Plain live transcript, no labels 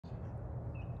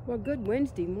Well, good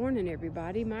Wednesday morning,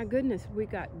 everybody. My goodness, we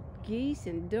got geese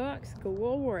and ducks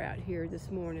galore out here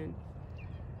this morning.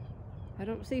 I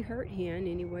don't see Hurt Hen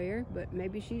anywhere, but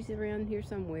maybe she's around here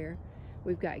somewhere.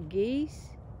 We've got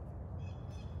geese,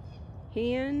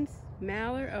 hens,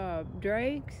 mallard,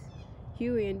 drakes,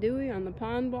 Huey and Dewey on the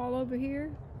pond wall over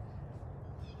here.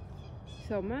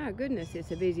 So my goodness,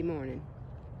 it's a busy morning.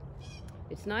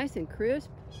 It's nice and crisp.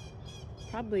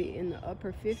 Probably in the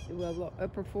upper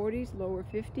 40s, lower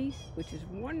 50s, which is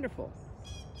wonderful.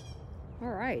 All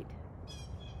right.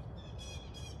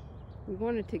 We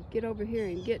wanted to get over here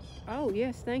and get, oh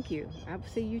yes, thank you. I'll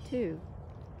see you too.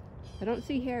 I don't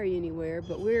see Harry anywhere,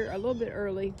 but we're a little bit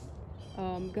early.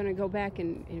 Gonna go back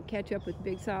and catch up with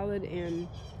Big Solid and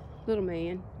Little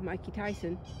Man, Mikey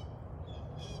Tyson,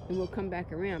 and we'll come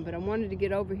back around. But I wanted to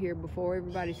get over here before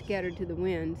everybody scattered to the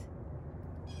winds.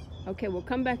 Okay, we'll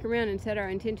come back around and set our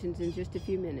intentions in just a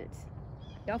few minutes.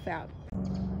 Elf out.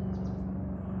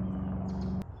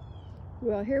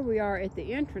 Well, here we are at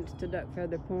the entrance to Duck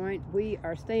Feather Point. We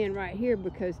are staying right here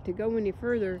because to go any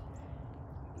further,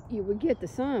 you would get the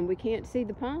sun. We can't see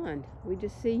the pond. We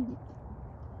just see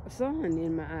sun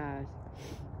in my eyes.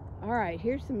 All right,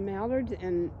 here's some mallards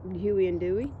and Huey and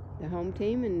Dewey, the home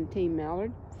team and Team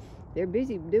Mallard. They're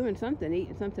busy doing something,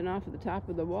 eating something off of the top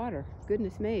of the water.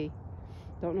 Goodness me.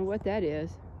 Don't know what that is.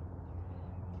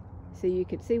 So you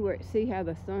can see how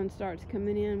the sun starts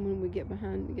coming in when we get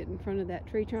in front of that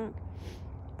tree trunk.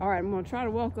 All right, I'm gonna try to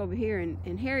walk over here,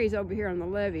 and Harry's over here on the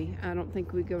levee. I don't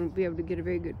think we're gonna be able to get a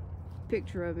very good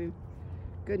picture of him.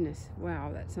 Goodness,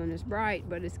 wow, that sun is bright,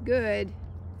 but it's good.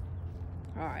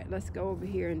 All right, let's go over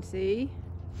here and see.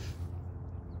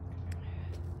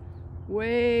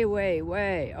 Way, way,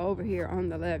 way over here on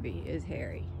the levee is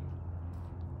Harry.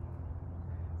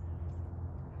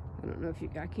 I don't know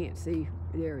if I can't see.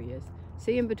 There he is.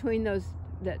 See him between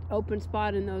that open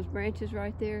spot and those branches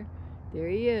right there? There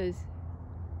he is.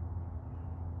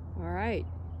 All right,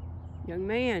 young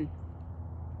man.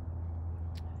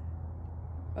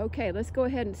 Okay, let's go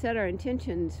ahead and set our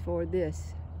intentions for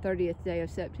this 30th day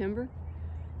of September,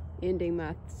 ending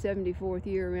my 74th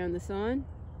year around the sun,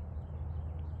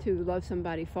 to love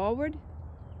somebody forward,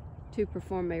 to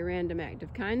perform a random act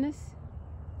of kindness,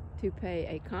 to pay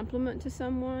a compliment to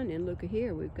someone, and look at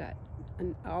here, we've got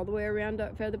all the way around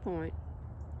Duck Feather Point,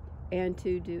 and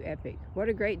to do epic. What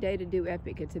a great day to do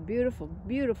epic. It's a beautiful,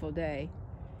 beautiful day.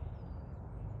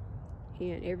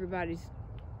 And everybody's,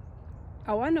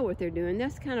 oh, I know what they're doing.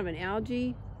 That's kind of an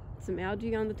algae, some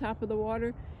algae on the top of the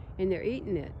water, and they're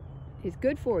eating it. It's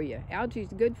good for you. Algae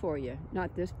is good for you.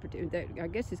 Not this particular, I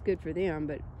guess it's good for them,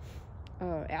 but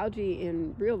algae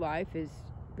in real life is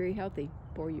very healthy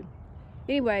for you.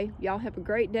 Anyway, y'all have a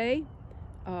great day.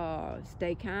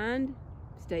 Stay kind,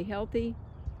 stay healthy,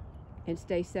 and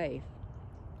stay safe.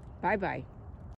 Bye-bye.